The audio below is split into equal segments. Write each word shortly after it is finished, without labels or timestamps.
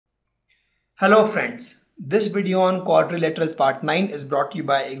Hello friends, this video on quadrilaterals part 9 is brought to you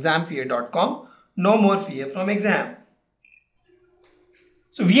by examfear.com. No more fear from exam.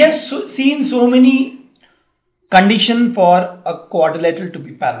 So we have seen so many conditions for a quadrilateral to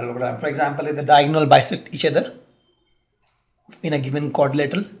be parallelogram. For example, if the diagonal bisect each other in a given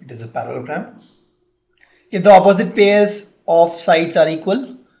quadrilateral, it is a parallelogram. If the opposite pairs of sides are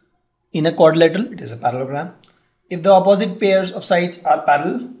equal in a quadrilateral, it is a parallelogram. If the opposite pairs of sides are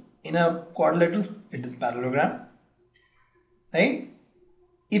parallel in a quadrilateral, it is parallelogram, right?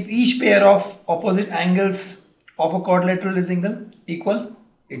 If each pair of opposite angles of a quadrilateral is equal,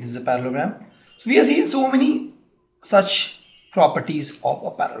 it is a parallelogram. So we have seen so many such properties of a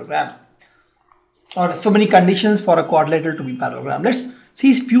parallelogram, or so many conditions for a quadrilateral to be parallelogram. Let's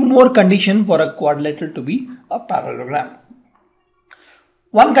see a few more conditions for a quadrilateral to be a parallelogram.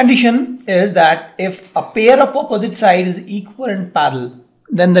 One condition is that if a pair of opposite sides is equal and parallel,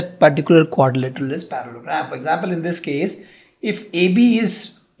 then that particular quadrilateral is parallelogram. For example, in this case, if AB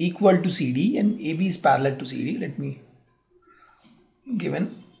is equal to CD and AB is parallel to CD,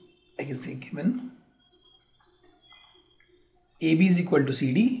 given AB is equal to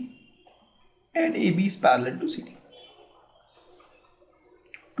CD and AB is parallel to CD.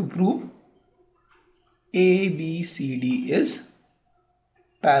 To prove ABCD is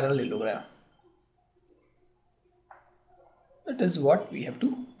parallelogram. That is what we have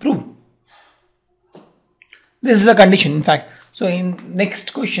to prove. This is a condition, in fact. So in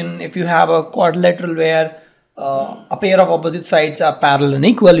next question, if you have a quadrilateral where a pair of opposite sides are parallel and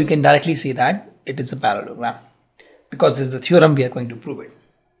equal, you can directly say that it is a parallelogram, because this is the theorem we are going to prove it.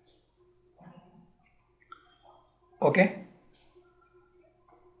 Okay.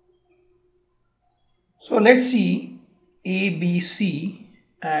 So let's see ABC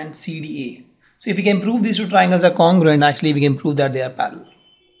and CDA. So if we can prove these two triangles are congruent, actually we can prove that they are parallel.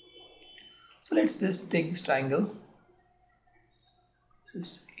 So let's just take this triangle. This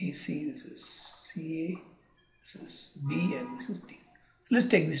is AC, this is CA, this is B, and this is D. So let's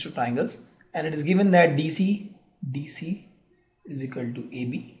take these two triangles, and it is given that DC is equal to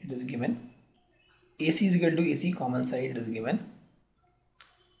AB. It is given. AC is equal to AC, common side, it is given.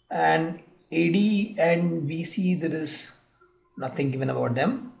 And AD and BC, there is nothing given about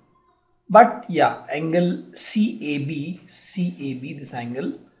them. But yeah, angle CAB, this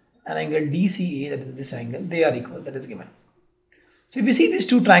angle, and angle DCA, that is this angle, they are equal, that is given. So if you see these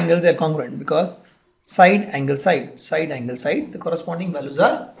two triangles, they are congruent because side, angle, side, the corresponding values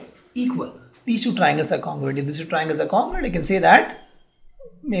are equal. These two triangles are congruent. If these two triangles are congruent, I can say that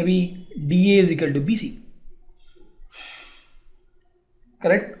maybe DA is equal to BC.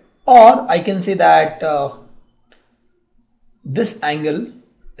 Correct? Or I can say that this angle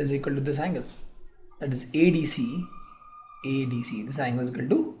is equal to this angle, that is ADC, this angle is equal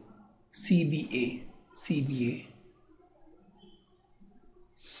to CBA,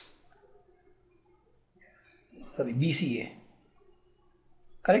 BCA,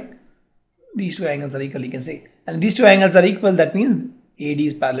 correct? These two angles are equal, you can say, and these two angles are equal, that means AD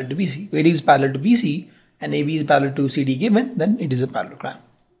is parallel to BC. If AD is parallel to BC and AB is parallel to CD given, then it is a parallelogram.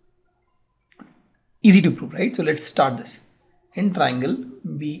 Easy to prove, right? So let's start this. In triangle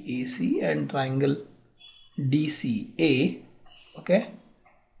BAC and triangle DCA, okay,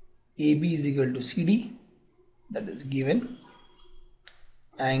 AB is equal to CD, that is given.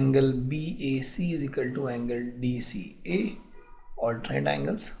 Angle BAC is equal to angle DCA, alternate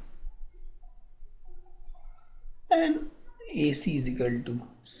angles, and AC is equal to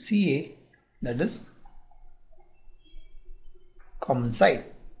CA, that is common side.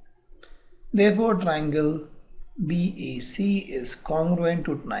 Therefore, triangle BAC is congruent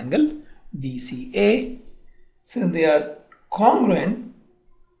to triangle DCA. Since they are congruent,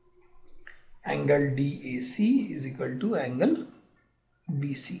 angle DAC is equal to angle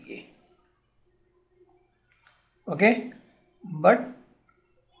BCA. Okay, but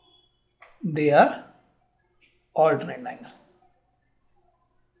they are alternate angle.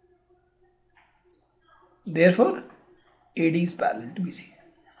 Therefore, AD is parallel to BC.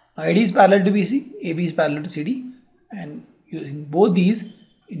 Now, AD is parallel to BC, AB is parallel to CD, and using both these,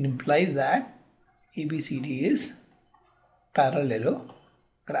 it implies that ABCD is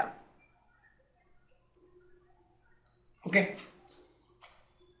parallelogram. Okay.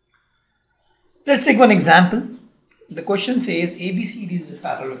 Let's take one example. The question says ABCD is a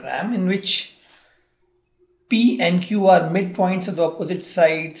parallelogram in which P and Q are midpoints of the opposite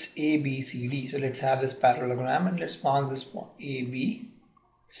sides ABCD. So let's have this parallelogram and let's mark this point ABCD.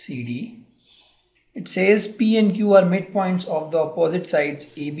 It says P and Q are midpoints of the opposite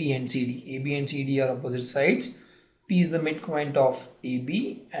sides AB and CD. AB and CD are opposite sides. P is the midpoint of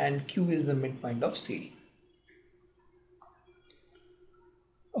AB and Q is the midpoint of CD.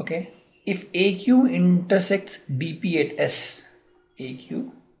 Okay, if AQ intersects DP at S,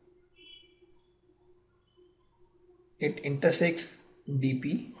 AQ, it intersects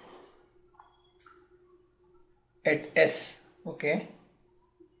DP at S, okay,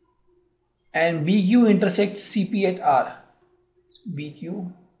 and BQ intersects CP at R.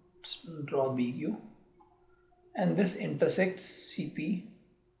 BQ, draw BQ, and this intersects CP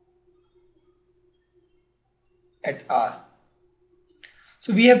at R.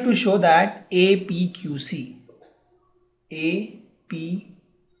 So we have to show that APQC, APCQ,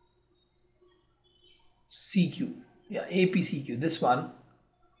 yeah, APCQ, this one,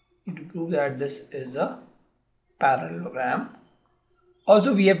 we have to prove that this is a parallelogram.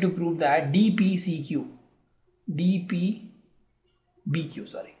 Also we have to prove that DPBQ,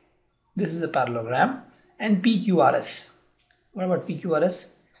 sorry, this is a parallelogram, and PQRS. What about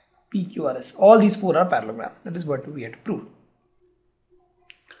PQRS? PQRS. All these four are parallelogram. That is what we have to prove.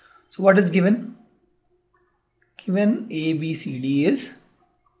 So what is given? Given ABCD is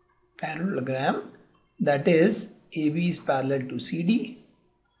parallelogram, that is AB is parallel to CD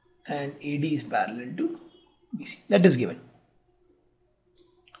and AD is parallel to BC. That is given.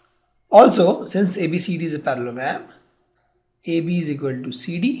 Also, since ABCD is a parallelogram, AB is equal to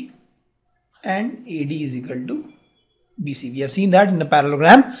CD and AD is equal to BC. We have seen that in a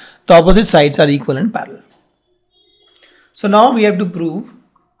parallelogram, the opposite sides are equal and parallel. So now we have to prove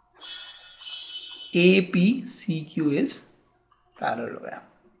APCQ is parallelogram.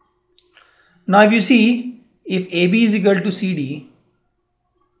 Now if you see, if AB is equal to CD,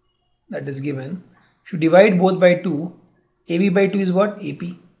 that is given, if you divide both by 2, AB by 2 is what?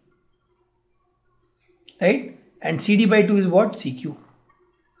 AP, right? And CD by 2 is what? CQ.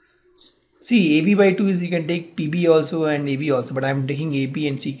 See, AB by 2 is, you can take PB also and AB also, but I am taking AP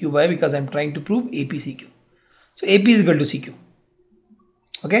and CQ by, because I am trying to prove APCQ. So AP is equal to CQ.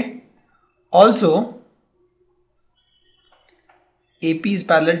 Okay. Also, AP is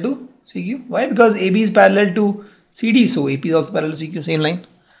parallel to CQ. Why? Because AB is parallel to CD, so AP is also parallel to CQ, same line.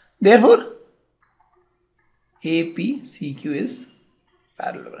 Therefore, APCQ is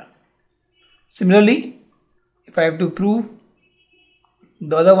parallelogram. Similarly, if I have to prove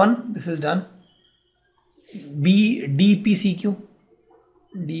the other one, this is done. DPCQ,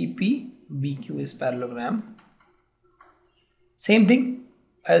 DPBQ is parallelogram. Same thing.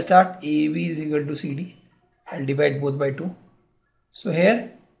 I'll start AB is equal to CD. I'll divide both by 2. So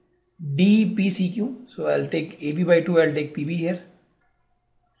here DPCQ. So I'll take AB by 2. I'll take PB here,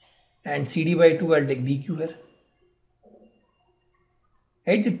 and CD by 2. I'll take DQ here.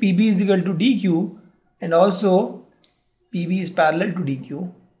 Right. So PB is equal to DQ, and also PB is parallel to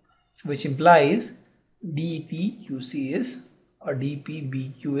DQ, so which implies DPQC is, or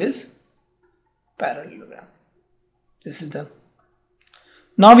DPBQ is parallelogram. This is done.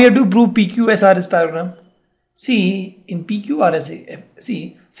 Now we have to prove PQSR is parallelogram. See, in PQRS,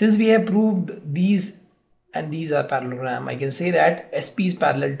 see, since we have proved these and these are parallelogram, I can say that SP is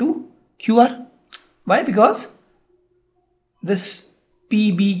parallel to QR. Why? Because this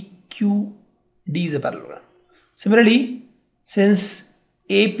PBQD is a parallelogram. Similarly, since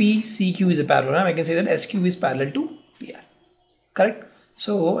APCQ is a parallelogram, I can say that SQ is parallel to PR. Correct?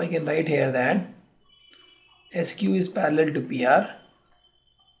 So I can write here that SQ is parallel to PR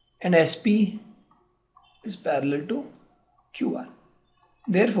and SP is parallel to QR.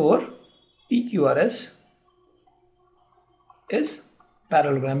 Therefore, PQRS is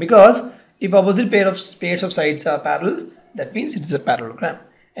parallelogram, because if opposite pairs of sides are parallel, that means it is a parallelogram.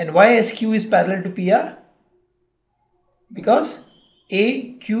 And why SQ is parallel to PR? Because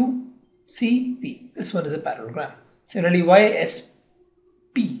AQCP, this one is a parallelogram. Similarly, why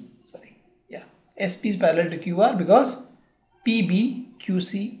SP is parallel to QR? Because PBQCQD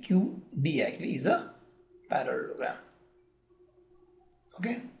actually is a parallelogram.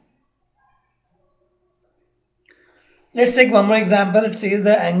 Okay. Let's take one more example. It says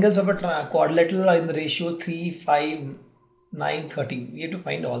the angles of a quadrilateral are in the ratio 3, 5, 9, 13. We have to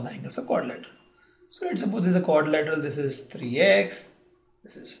find all the angles of quadrilateral. So let's suppose this is a quadrilateral. This is 3x,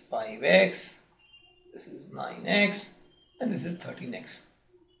 this is 5x, this is 9x, and this is 13x.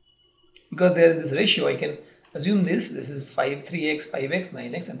 Because they are in this ratio, I can assume this is 3x, 5x,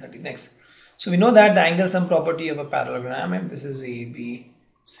 9x, and 13x. So we know that the angle sum property of a parallelogram, and this is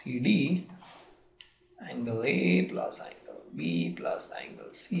ABCD, angle A plus angle B plus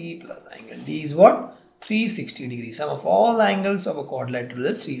angle C plus angle D is what? 360 degrees. Sum of all the angles of a quadrilateral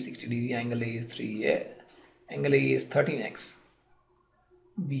is 360 degree. Angle A is 3A, angle A is 13x,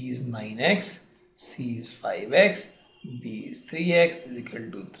 B is 9x, C is 5x, B is 3x is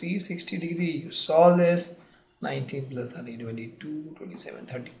equal to 360 degree. You solve this. 19 plus 30, 22, 27,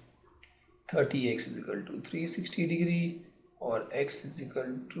 30. 30x is equal to 360 degree, or x is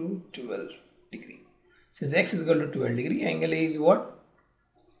equal to 12 degree. Since x is equal to 12 degree, angle A is what?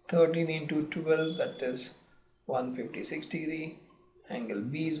 13 into 12, that is 156 degree. Angle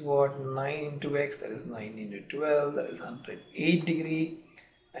B is what? 9 into x, that is 9 into 12, that is 108 degree.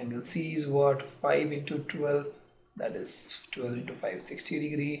 Angle C is what? 5 into 12, that is 12 into 5, 60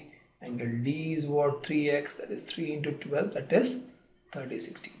 degree. Angle D is what? 3x, that is 3 into 12, that is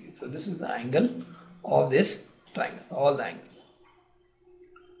 36 degree. So this is the angle of this triangle, all the angles.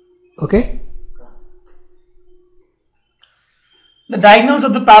 Okay. The diagonals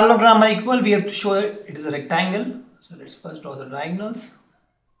of the parallelogram are equal. We have to show it is a rectangle. So let's first draw the diagonals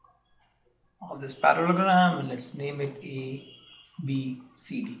of this parallelogram and let's name it A, B,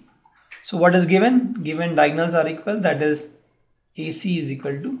 C, D. So what is given? Given diagonals are equal, that is AC is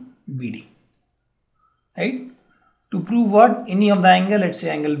equal to BD. Right? To prove what? Any of the angle, let's say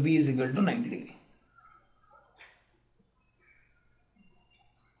angle B is equal to 90 degree.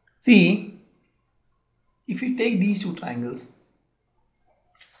 See, if you take these two triangles,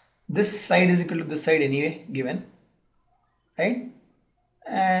 this side is equal to this side anyway, given, right?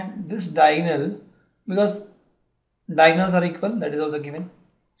 And this diagonal, because diagonals are equal, that is also given.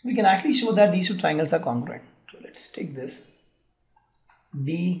 So we can actually show that these two triangles are congruent. So let's take this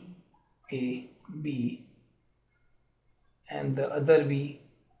D, A, B, and the other B,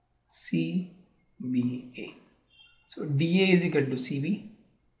 C, B, A. So DA is equal to CB,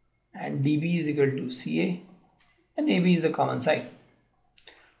 and DB is equal to CA, and AB is the common side.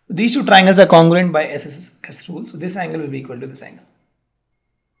 These two triangles are congruent by S rule, so this angle will be equal to this angle,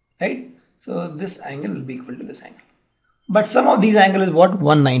 right? So this angle will be equal to this angle. But sum of these angles is what?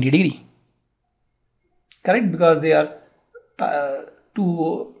 190 degree, correct? Because they are AD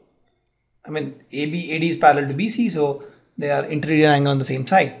is parallel to BC, so they are interior angle on the same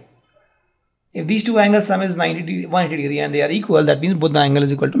side. If these two angles sum is 180 degree and they are equal, that means both the angle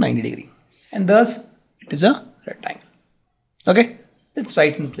is equal to 90 degree, and thus it is a rectangle. Okay. Let's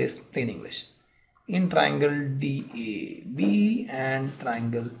write in plain English. In triangle DAB and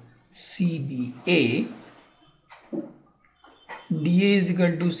triangle CBA, DA is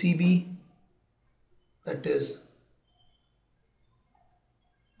equal to CB, that is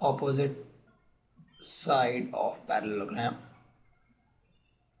opposite side of parallelogram.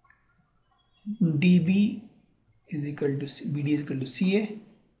 DB is equal to BD is equal to CA,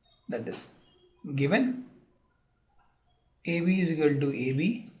 that is given. AB is equal to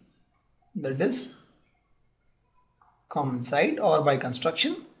AB, that is common side or by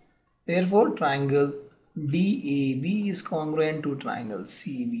construction. Therefore, triangle DAB is congruent to triangle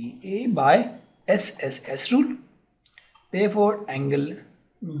CBA by SSS rule. Therefore, angle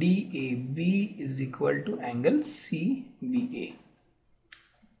DAB is equal to angle CBA.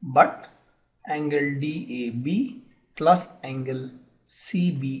 But angle DAB plus angle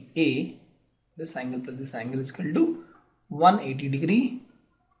CBA, this angle plus this angle is equal to 180 degree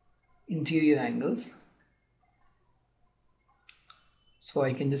interior angles. So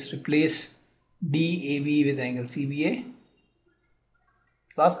I can just replace DAB with angle CBA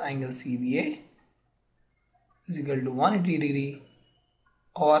plus angle CBA is equal to 180 degree,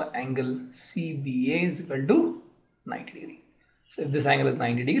 or angle CBA is equal to 90 degree. So if this angle is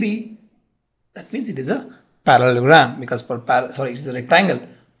 90 degree, that means it is a parallelogram, because for it is a rectangle.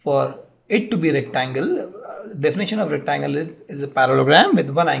 For it to be rectangle, definition of rectangle is a parallelogram with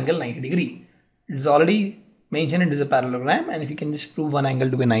one angle 90 degree. It is already mentioned it is a parallelogram, and if you can just prove one angle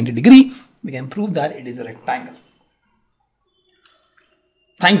to be 90 degree, we can prove that it is a rectangle.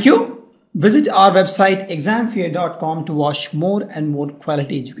 Thank you. Visit our website examfear.com to watch more and more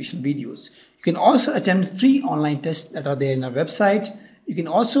quality educational videos. You can also attempt free online tests that are there in our website. You can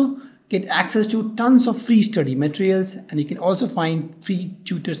also get access to tons of free study materials, and you can also find free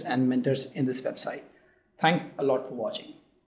tutors and mentors in this website. Thanks a lot for watching.